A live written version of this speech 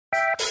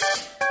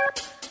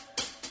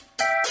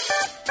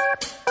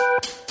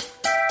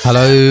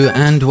Hello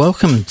and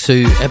welcome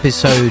to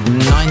episode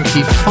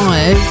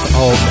 95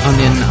 of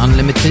Onion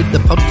Unlimited, the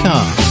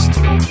podcast.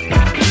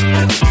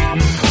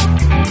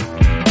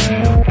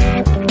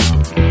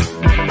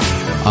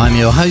 I'm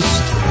your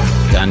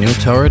host, Daniel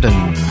Torridon.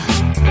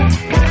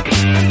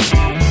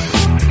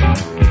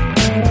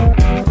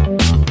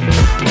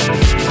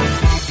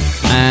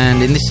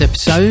 And in this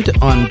episode,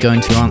 I'm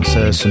going to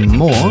answer some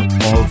more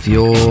of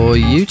your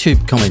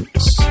YouTube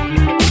comments.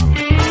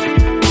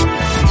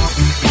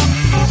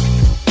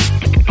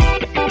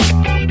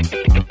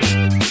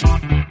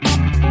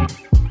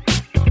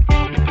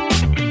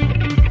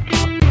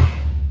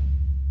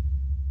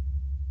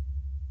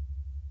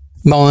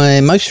 My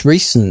most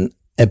recent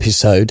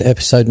episode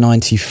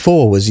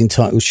 94, was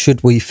entitled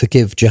Should We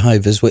Forgive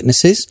Jehovah's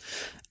Witnesses?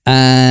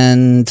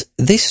 And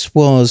this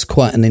was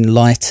quite an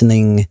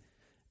enlightening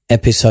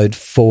episode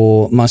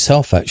for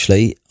myself,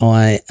 actually.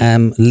 I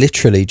am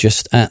literally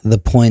just at the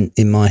point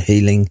in my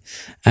healing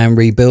and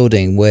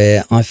rebuilding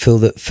where I feel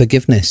that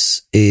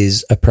forgiveness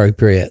is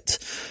appropriate.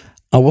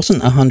 I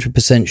wasn't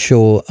 100%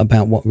 sure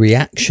about what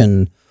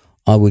reaction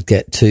I would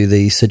get to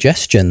the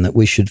suggestion that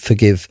we should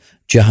forgive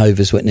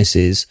Jehovah's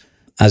Witnesses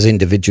as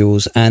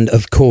individuals and,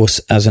 of course,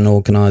 as an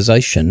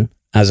organisation,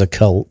 as a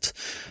cult,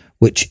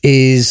 which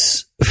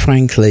is,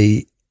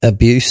 frankly,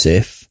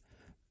 abusive.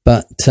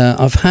 But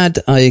I've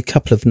had a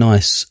couple of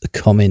nice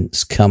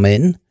comments come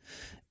in.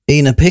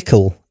 Ina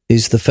Pickle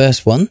is the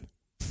first one.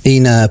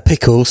 Ina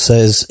Pickle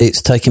says,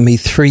 it's taken me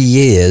 3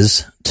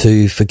 years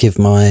to forgive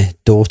my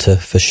daughter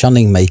for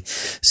shunning me.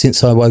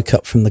 Since I woke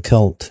up from the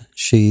cult,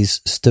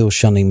 she's still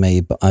shunning me,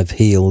 but I've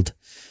healed.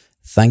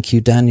 Thank you,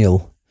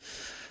 Daniel.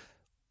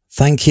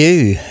 Thank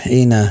you,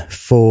 Ina,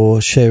 for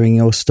sharing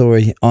your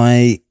story.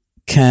 I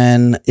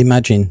can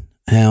imagine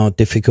how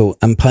difficult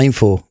and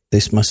painful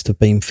this must have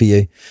been for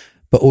you,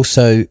 but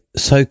also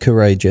so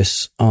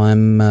courageous.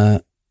 I'm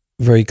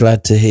very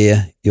glad to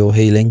hear you're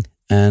healing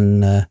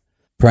and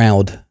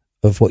proud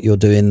of what you're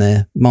doing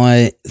there.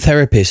 My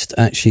therapist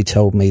actually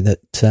told me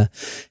that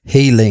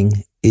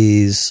healing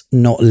is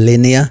not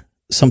linear.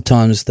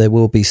 Sometimes there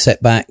will be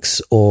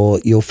setbacks or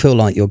you'll feel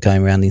like you're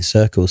going around in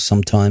circles,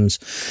 sometimes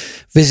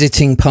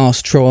visiting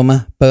past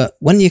trauma. But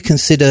when you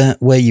consider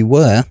where you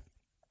were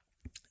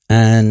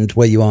and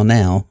where you are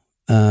now,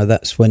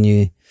 that's when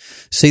you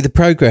see the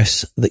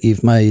progress that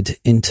you've made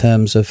in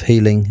terms of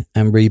healing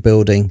and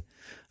rebuilding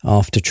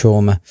after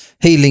trauma.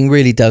 Healing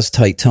really does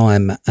take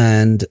time.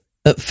 And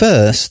at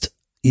first,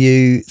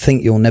 you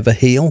think you'll never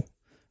heal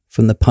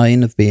from the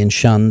pain of being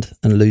shunned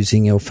and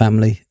losing your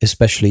family,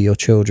 especially your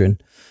children.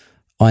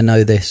 I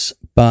know this,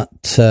 but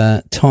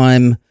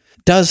time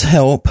does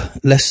help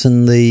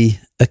lessen the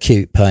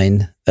acute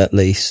pain, at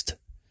least.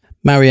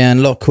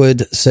 Marianne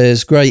Lockwood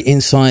says, great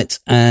insight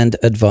and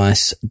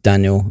advice,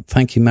 Daniel.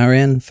 Thank you,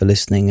 Marianne, for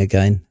listening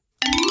again.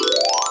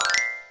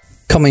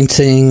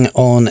 Commenting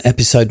on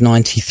episode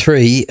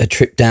 93, A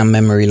Trip Down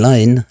Memory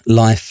Lane,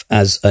 Life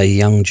as a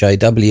Young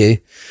JW,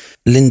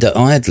 Linda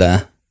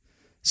Idler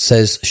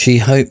says she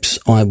hopes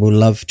I will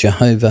love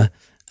Jehovah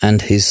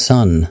and his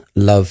son.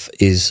 Love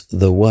is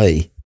the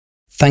way.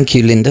 Thank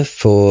you, Linda,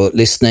 for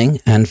listening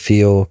and for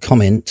your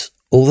comment.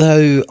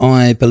 Although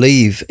I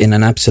believe in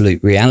an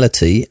absolute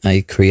reality,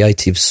 a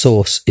creative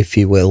source, if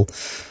you will,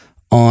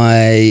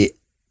 I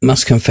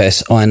must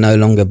confess I no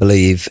longer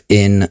believe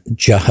in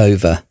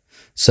Jehovah.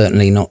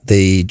 Certainly not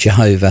the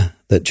Jehovah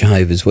that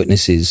Jehovah's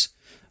Witnesses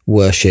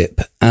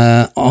worship.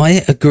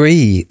 I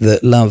agree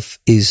that love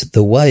is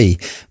the way,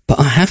 but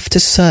I have to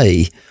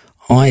say,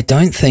 I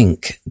don't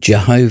think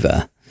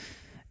Jehovah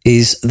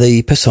is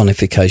the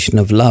personification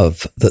of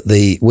love that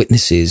the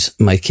witnesses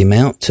make him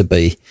out to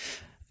be.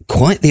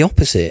 Quite the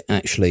opposite,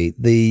 actually.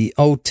 The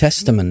Old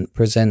Testament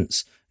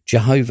presents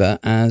Jehovah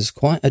as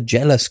quite a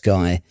jealous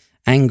guy,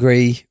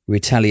 angry,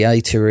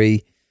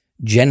 retaliatory,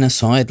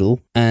 genocidal,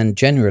 and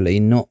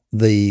generally not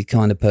the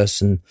kind of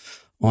person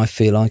I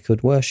feel I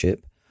could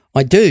worship.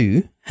 I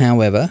do,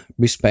 however,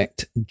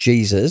 respect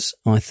Jesus.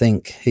 I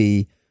think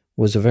he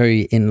was a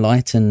very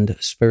enlightened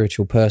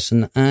spiritual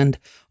person, and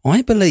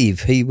I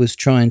believe he was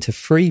trying to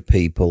free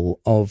people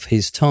of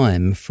his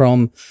time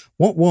from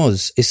what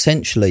was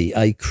essentially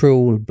a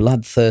cruel,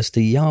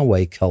 bloodthirsty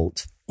Yahweh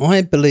cult.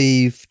 I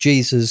believe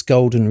Jesus'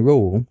 golden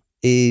rule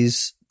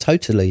is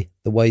totally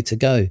the way to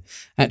go.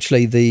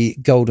 Actually, the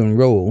golden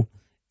rule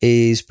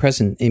is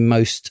present in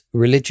most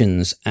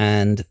religions,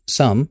 and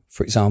some,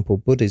 for example,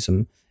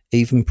 Buddhism,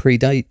 even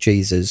predate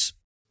Jesus.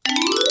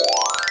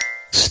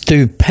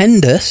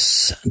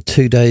 Stupendous,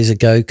 2 days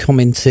ago,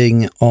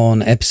 commenting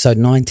on episode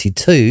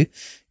 92,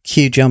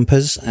 Q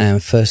Jumpers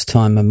and First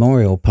Time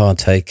Memorial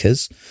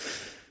Partakers,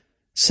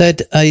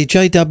 said a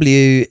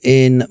JW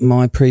in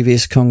my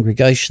previous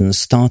congregation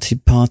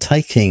started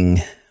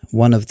partaking.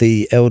 One of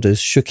the elders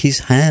shook his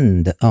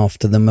hand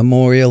after the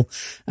memorial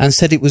and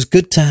said it was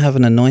good to have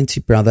an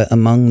anointed brother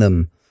among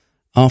them.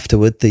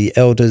 Afterward, the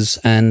elders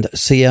and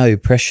CO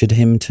pressured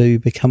him to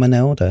become an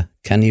elder.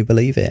 Can you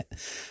believe it?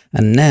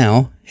 And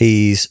now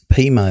he's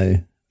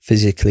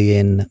physically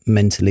in,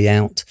 mentally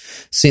out,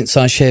 since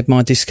I shared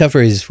my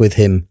discoveries with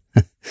him.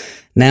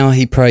 Now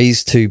he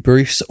prays to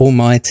Bruce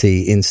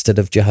Almighty instead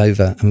of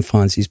Jehovah and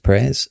finds his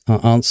prayers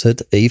are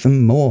answered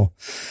even more.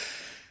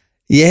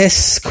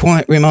 Yes,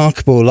 quite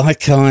remarkable.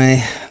 Like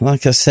I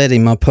said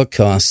in my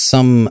podcast,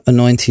 some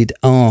anointed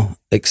are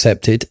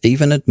accepted,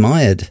 even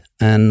admired,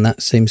 and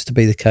that seems to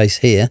be the case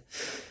here.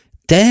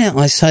 Dare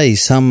I say,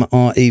 some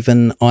are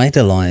even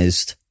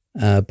idolized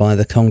by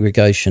the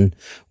congregation,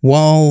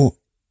 while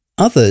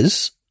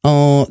others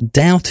are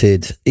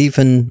doubted,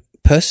 even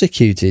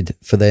persecuted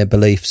for their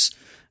beliefs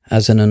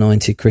as an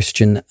anointed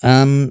Christian.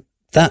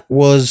 That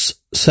was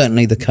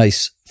certainly the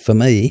case for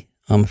me,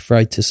 I'm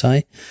afraid to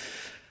say.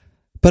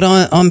 But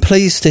I'm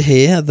pleased to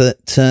hear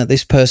that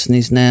this person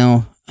is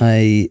now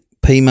a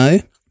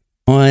PMO.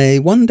 I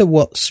wonder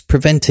what's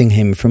preventing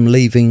him from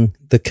leaving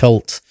the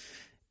cult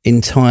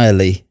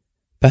entirely.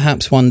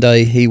 Perhaps one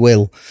day he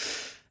will.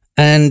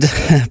 And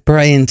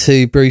praying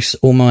to Bruce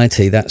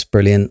Almighty, that's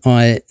brilliant.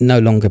 I no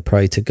longer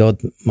pray to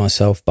God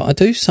myself, but I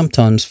do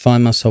sometimes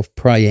find myself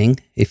praying,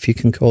 if you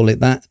can call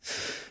it that,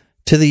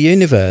 to the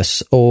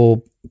universe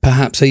or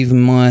perhaps even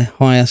my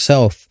higher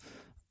self.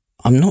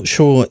 I'm not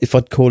sure if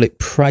I'd call it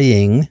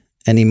praying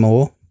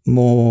anymore,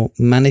 more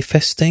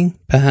manifesting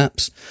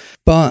perhaps,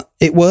 but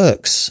it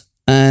works.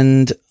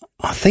 And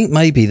I think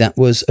maybe that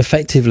was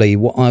effectively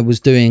what I was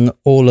doing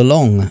all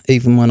along,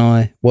 even when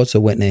I was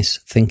a witness,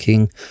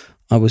 thinking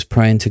I was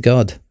praying to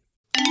God.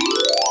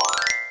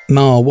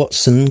 Mar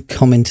Watson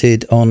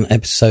commented on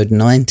episode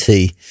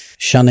 90,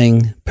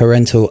 shunning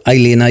parental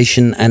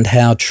alienation and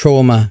how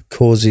trauma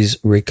causes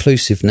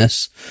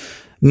reclusiveness.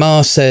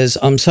 Mar says,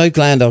 I'm so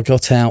glad I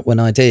got out when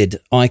I did.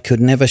 I could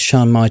never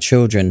shun my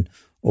children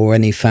or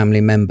any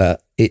family member.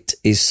 It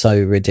is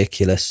so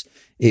ridiculous.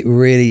 It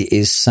really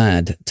is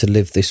sad to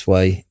live this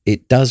way.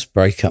 It does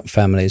break up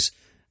families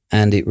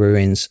and it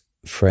ruins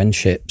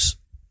friendships.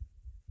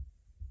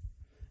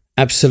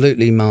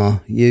 Absolutely,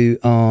 Mar. You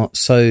are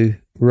so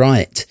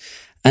right.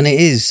 And it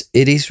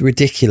is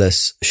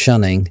ridiculous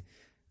shunning.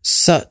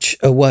 Such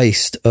a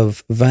waste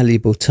of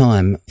valuable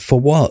time. For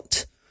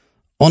what?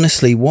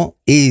 Honestly, what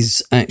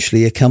is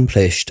actually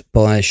accomplished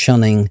by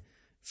shunning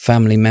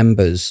family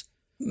members?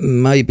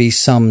 Maybe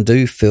some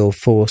do feel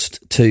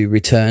forced to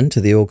return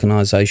to the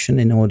organisation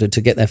in order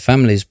to get their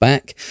families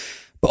back,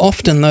 but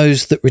often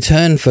those that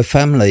return for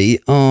family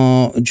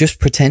are just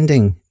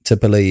pretending to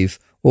believe,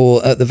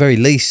 or at the very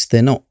least,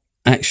 they're not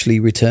actually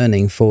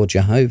returning for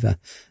Jehovah.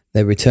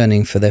 They're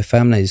returning for their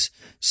families.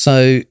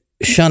 So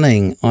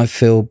shunning, I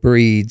feel,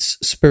 breeds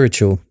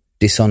spiritual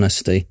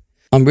dishonesty.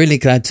 I'm really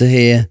glad to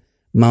hear,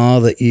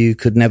 Mar, that you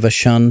could never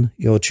shun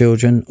your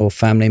children or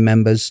family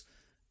members.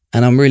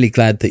 And I'm really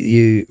glad that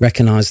you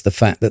recognise the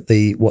fact that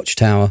the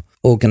Watchtower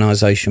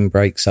organisation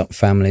breaks up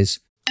families.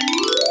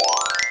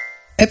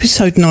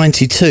 Episode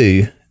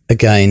 92,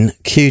 again,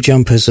 Q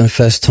Jumpers and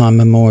First Time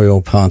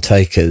Memorial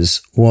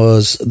Partakers,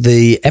 was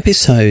the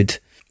episode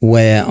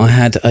where I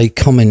had a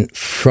comment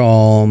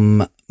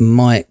from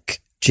Mike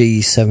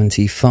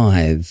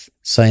G75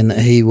 saying that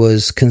he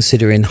was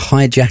considering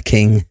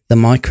hijacking the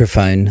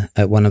microphone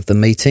at one of the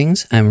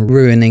meetings and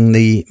ruining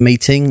the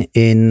meeting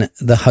in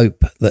the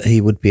hope that he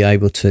would be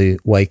able to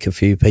wake a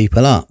few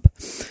people up.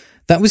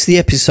 That was the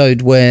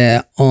episode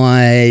where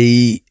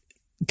I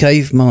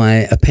gave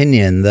my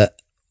opinion that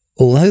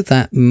although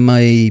that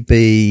may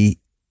be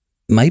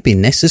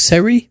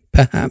necessary,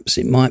 perhaps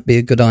it might be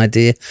a good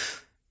idea,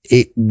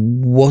 it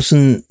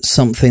wasn't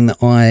something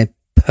that I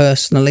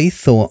personally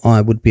thought I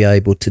would be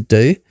able to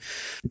do.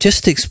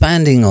 Just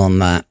expanding on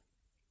that,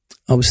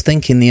 I was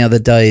thinking the other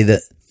day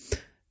that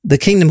the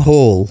Kingdom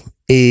Hall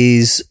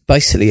is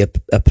basically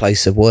a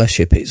place of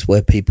worship. It's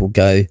where people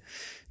go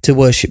to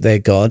worship their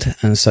God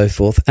and so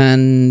forth.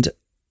 And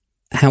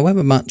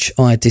however much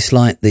I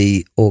dislike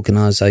the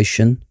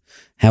organisation,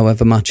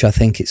 however much I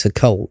think it's a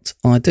cult,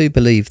 I do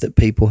believe that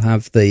people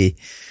have the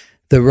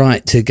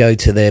right to go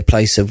to their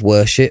place of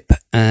worship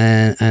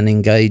and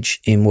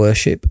engage in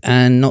worship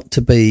and not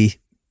to be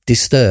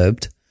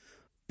disturbed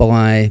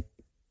by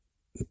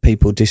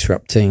people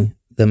disrupting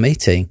the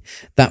meeting.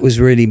 That was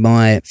really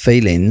my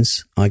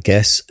feelings, I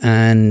guess,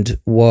 and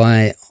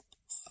why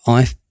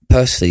I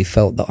personally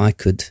felt that I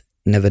could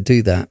never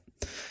do that.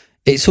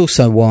 It's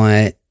also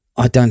why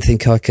I don't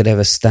think I could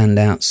ever stand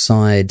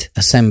outside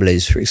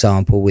assemblies, for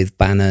example, with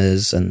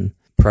banners and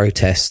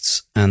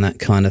protests and that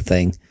kind of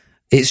thing.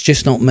 It's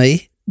just not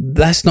me.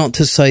 That's not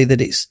to say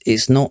that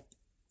it's not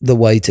the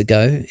way to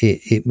go.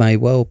 It may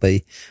well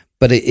be,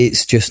 but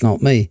it's just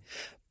not me.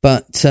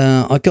 But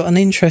I got an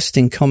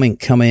interesting comment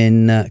come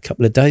in a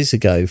couple of days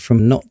ago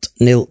from Not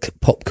Nilk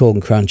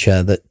Popcorn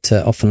Cruncher that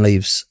often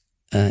leaves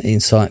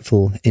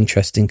insightful,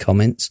 interesting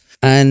comments.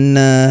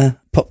 And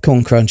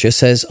Popcorn Cruncher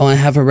says, I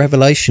have a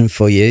revelation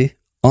for you.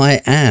 I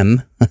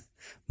am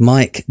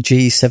Mike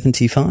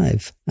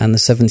G75. And the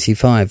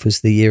 75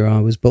 was the year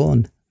I was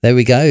born. There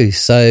we go.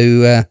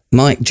 So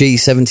Mike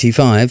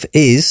G75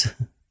 is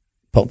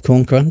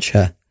Popcorn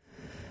Cruncher.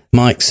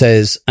 Mike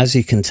says, as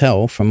you can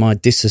tell from my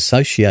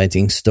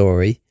disassociating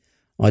story,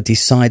 I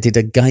decided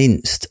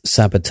against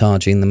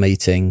sabotaging the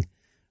meeting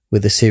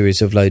with a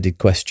series of loaded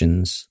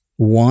questions.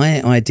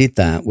 why I did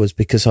that was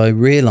because I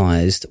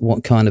realized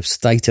what kind of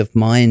state of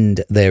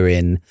mind they're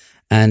in,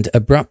 and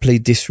abruptly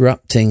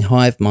disrupting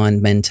hive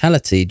mind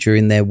mentality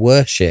during their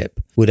worship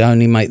would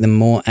only make them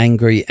more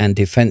angry and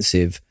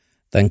defensive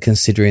than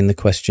considering the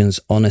questions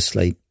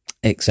honestly.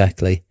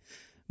 Exactly.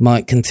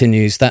 Mike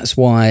continues, that's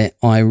why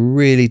I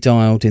really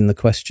dialed in the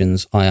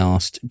questions I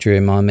asked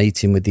during my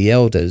meeting with the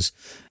elders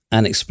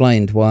and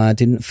explained why I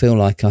didn't feel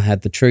like I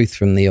had the truth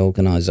from the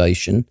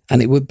organisation,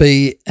 and it would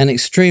be an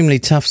extremely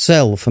tough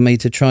sell for me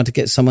to try to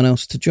get someone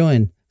else to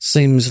join.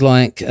 Seems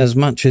like as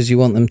much as you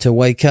want them to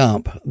wake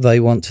up, they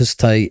want to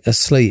stay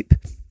asleep.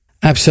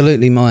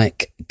 Absolutely,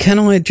 Mike. Can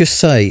I just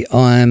say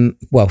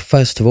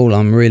first of all,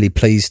 I'm really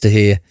pleased to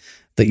hear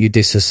that you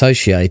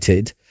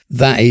disassociated.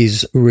 That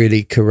is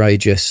really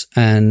courageous,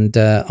 and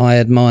I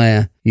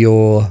admire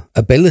your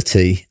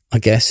ability, I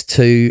guess,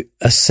 to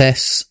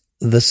assess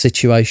the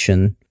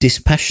situation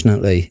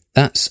dispassionately.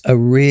 That's a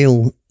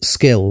real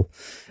skill,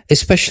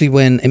 especially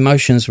when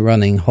emotions are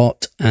running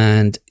hot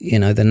and,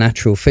 the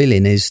natural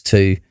feeling is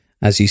to,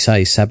 as you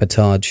say,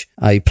 sabotage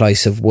a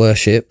place of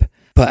worship.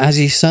 But as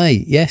you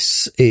say,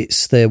 yes,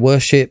 it's their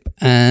worship,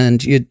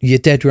 and you're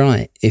dead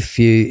right. If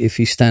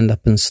you stand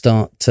up and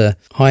start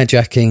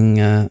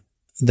hijacking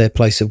their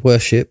place of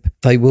worship,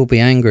 they will be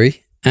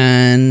angry,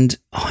 and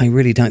I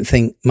really don't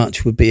think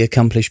much would be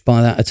accomplished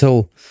by that at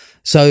all.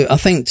 So I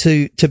think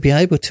to be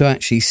able to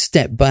actually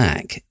step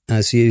back,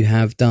 as you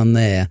have done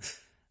there,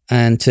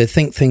 and to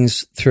think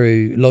things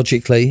through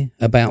logically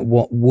about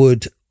what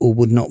would or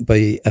would not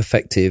be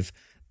effective,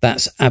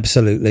 that's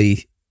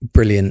absolutely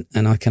brilliant.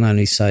 And I can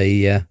only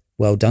say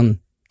well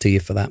done to you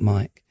for that,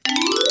 Mike.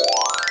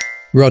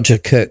 Roger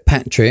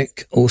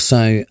Kirkpatrick,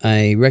 also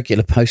a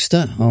regular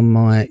poster on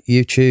my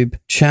YouTube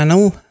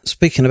channel,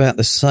 speaking about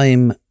the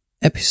same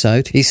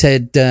episode. He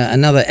said,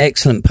 another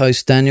excellent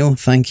post, Daniel.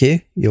 Thank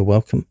you. You're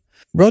welcome.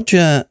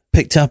 Roger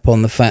picked up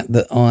on the fact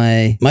that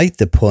I made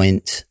the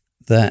point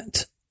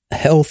that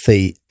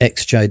healthy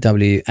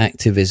XJW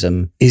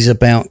activism is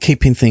about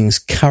keeping things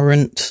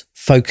current,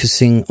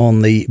 focusing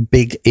on the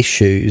big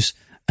issues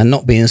and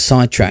not being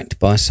sidetracked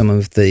by some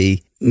of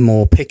the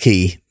more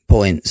picky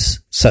points,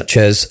 such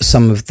as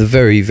some of the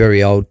very,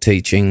 very old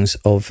teachings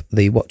of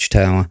the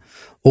Watchtower.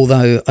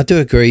 Although I do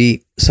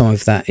agree some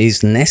of that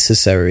is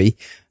necessary,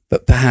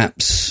 but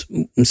perhaps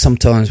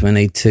sometimes we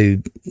need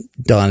to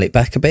dial it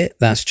back a bit.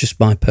 That's just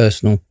my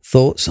personal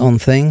thoughts on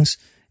things,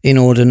 in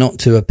order not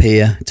to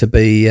appear to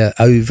be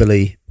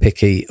overly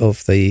picky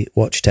of the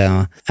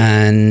Watchtower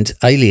and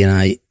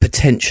alienate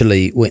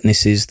potentially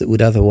witnesses that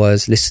would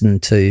otherwise listen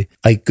to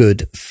a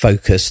good,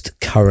 focused,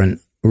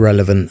 current,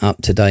 relevant,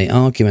 up-to-date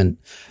argument.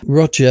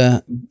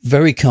 Roger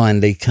very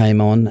kindly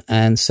came on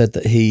and said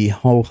that he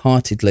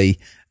wholeheartedly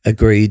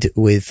agreed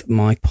with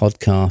my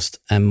podcast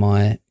and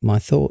my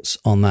thoughts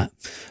on that,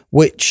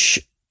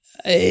 which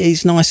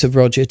is nice of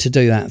Roger to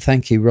do that.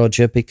 Thank you,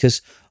 Roger,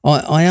 because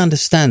I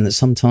understand that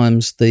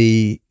sometimes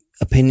the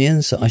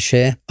opinions that I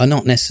share are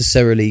not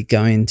necessarily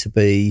going to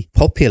be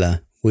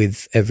popular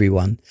with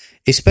everyone,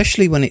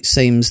 especially when it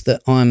seems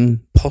that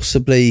I'm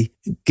possibly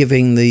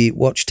giving the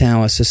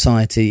Watchtower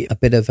Society a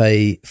bit of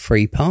a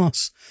free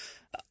pass.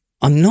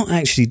 I'm not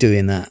actually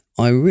doing that.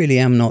 I really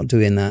am not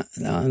doing that.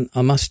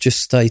 I must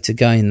just state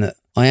again that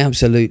I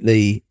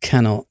absolutely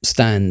cannot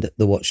stand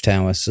the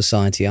Watchtower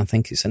Society. I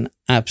think it's an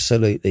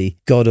absolutely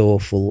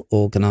god-awful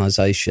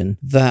organisation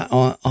that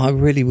I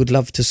really would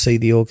love to see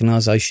the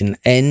organisation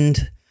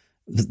end,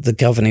 the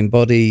governing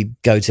body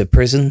go to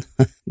prison,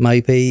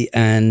 maybe,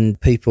 and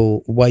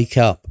people wake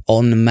up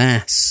en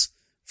masse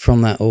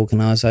from that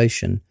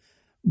organisation.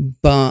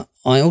 But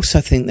I also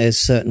think there's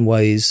certain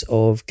ways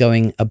of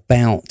going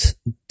about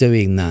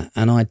doing that,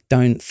 and I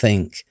don't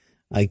think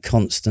a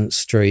constant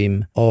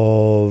stream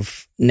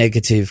of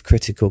negative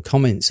critical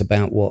comments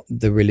about what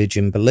the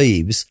religion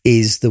believes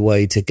is the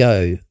way to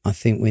go. I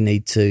think we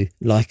need to,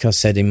 like I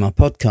said in my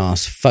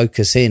podcast,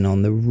 focus in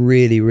on the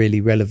really,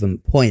 really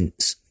relevant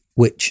points,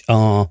 which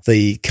are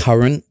the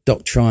current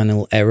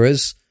doctrinal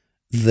errors,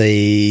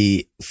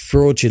 the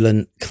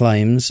fraudulent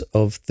claims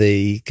of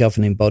the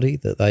governing body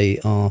that they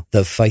are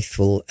the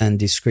faithful and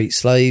discreet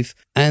slave,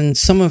 and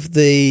some of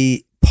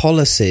the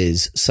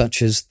policies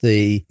such as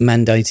the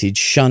mandated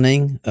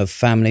shunning of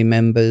family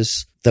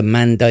members, the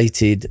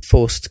mandated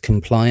forced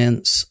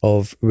compliance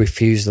of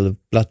refusal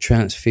of blood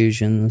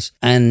transfusions,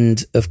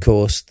 and of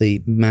course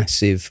the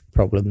massive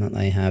problem that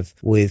they have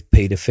with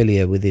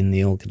paedophilia within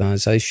the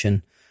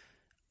organisation.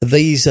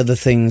 These are the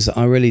things that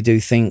I really do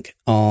think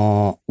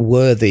are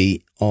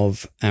worthy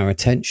of our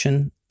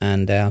attention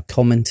and our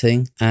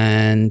commenting,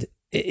 and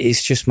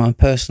it's just my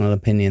personal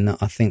opinion that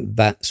I think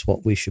that's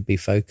what we should be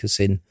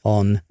focusing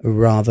on,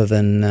 rather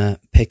than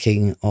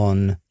picking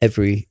on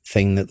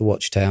everything that the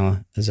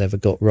Watchtower has ever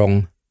got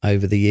wrong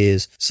over the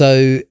years.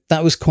 So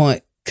that was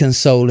quite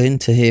consoling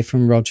to hear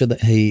from Roger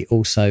that he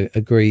also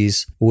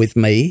agrees with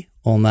me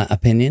on that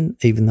opinion,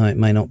 even though it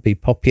may not be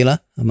popular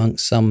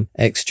amongst some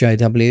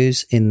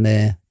ex-JWs in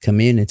their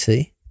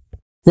community.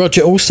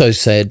 Roger also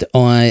said,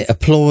 I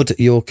applaud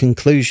your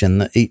conclusion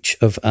that each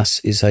of us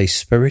is a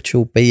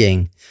spiritual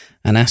being,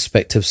 an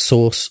aspect of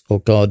Source or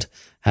God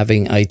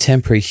having a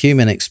temporary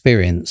human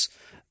experience,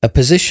 a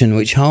position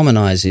which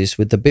harmonizes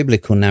with the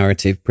biblical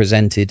narrative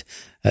presented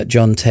at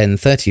John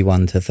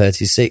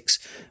 10:31-36,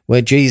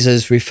 where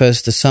Jesus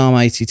refers to Psalm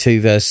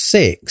 82 verse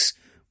 6,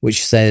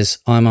 which says,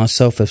 I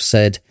myself have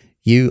said,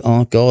 you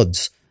are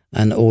gods,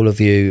 and all of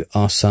you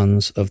are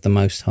sons of the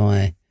Most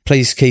High.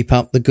 Please keep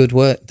up the good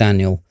work,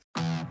 Daniel.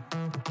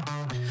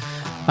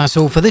 That's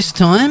all for this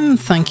time.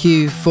 Thank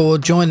you for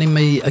joining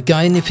me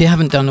again. If you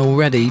haven't done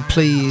already,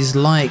 please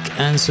like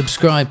and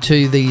subscribe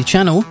to the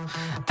channel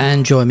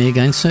and join me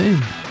again soon.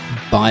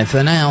 Bye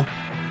for now.